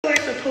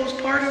a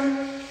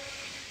postpartum.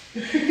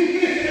 Been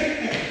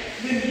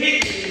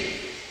hit me.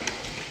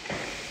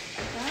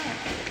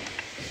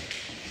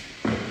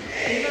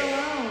 Leave it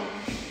alone.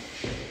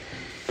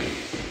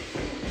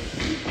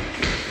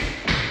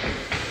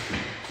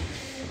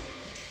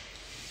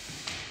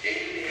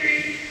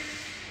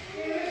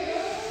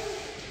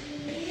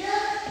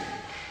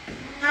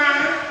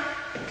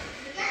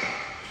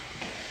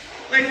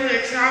 Like,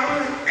 look, so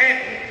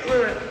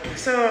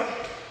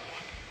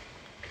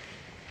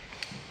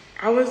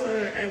I was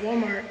at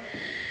Walmart,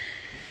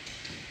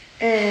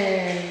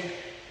 and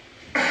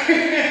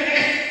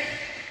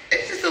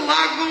it's just a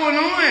lot going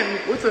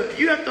on.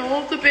 You have to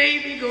hold the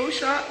baby, go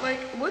shop, like,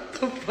 what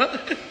the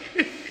fuck?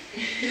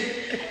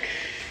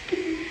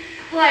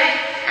 Like,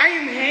 I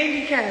am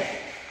handicapped.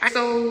 I'm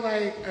so,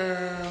 like,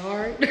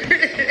 hard.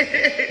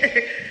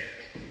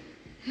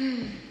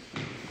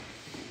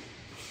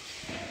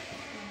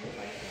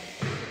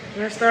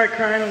 And I started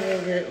crying a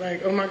little bit,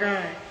 like, oh my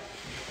God.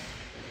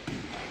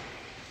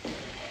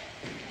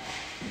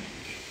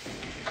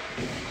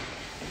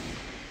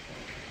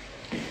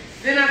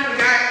 Then I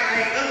forgot,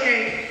 like,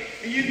 okay,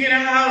 when you get a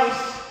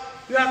house,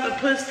 you have to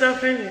put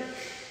stuff in it.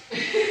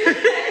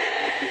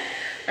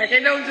 Like,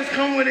 it don't just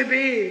come with a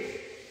bed.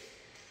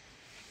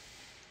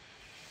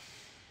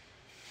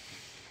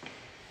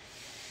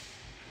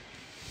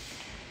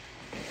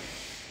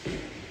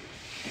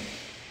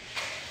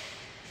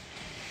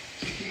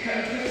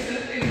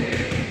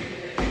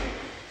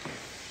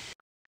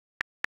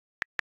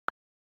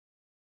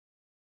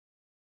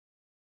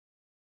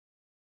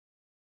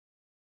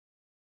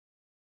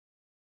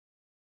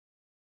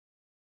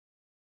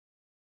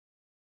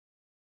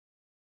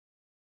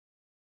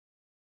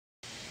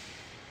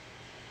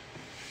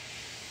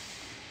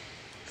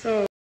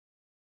 So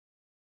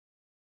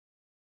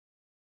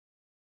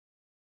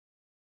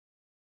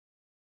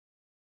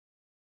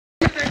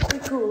it's actually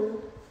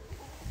cool.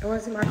 I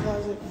want to see my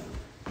closet.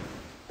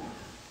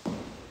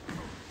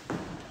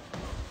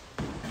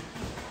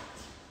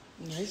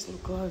 Nice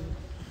little closet.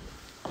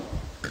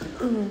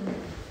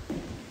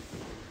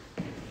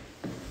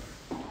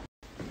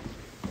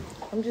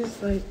 I'm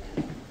just like,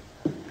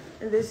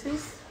 and this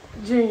is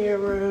Junior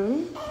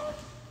room.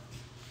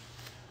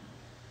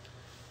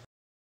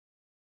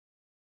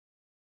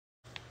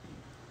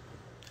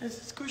 This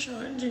is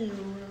Chrisean and Junior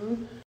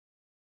room.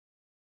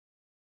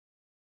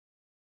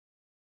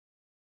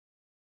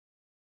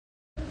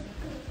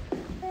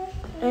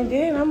 And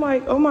then I'm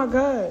like, oh my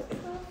God.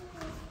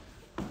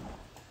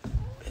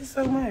 It's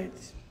so much.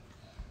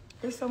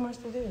 There's so much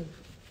to do.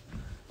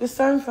 The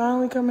sun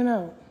finally coming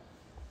out.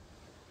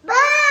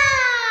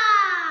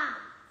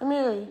 Come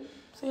here.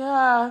 Say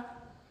hi.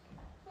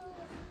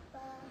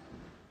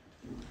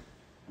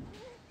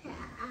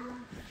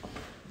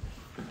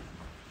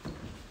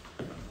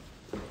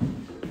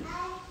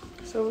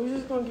 So we're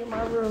just gonna get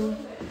my room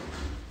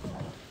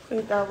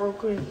cleaned out real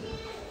quick.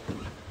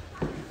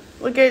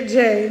 Look at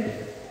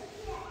Jay,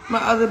 my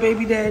other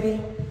baby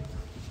daddy.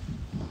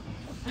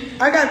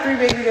 I got 3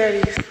 baby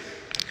daddies.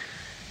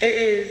 It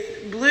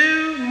is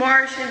Blue,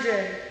 Marsh, and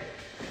Jay.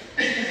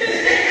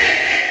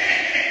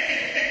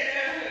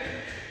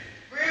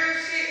 Real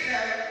shit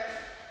though.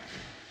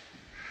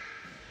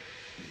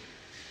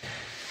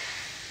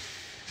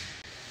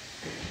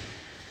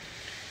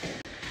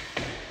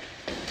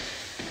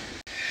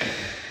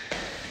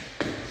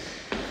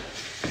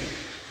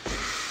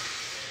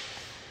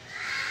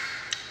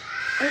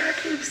 I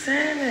keep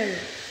saying it.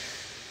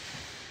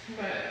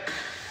 But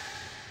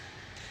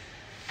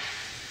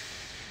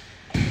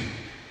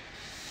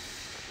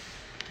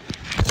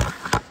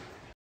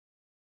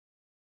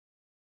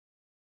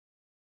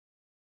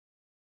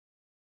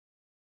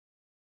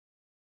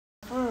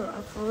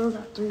I for real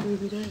got 3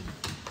 baby daddies.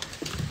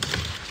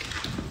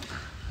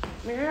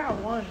 I mean, I got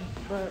 1,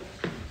 but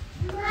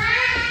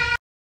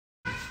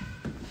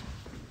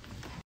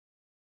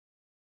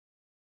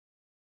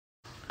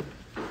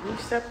we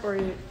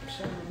separated.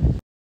 So.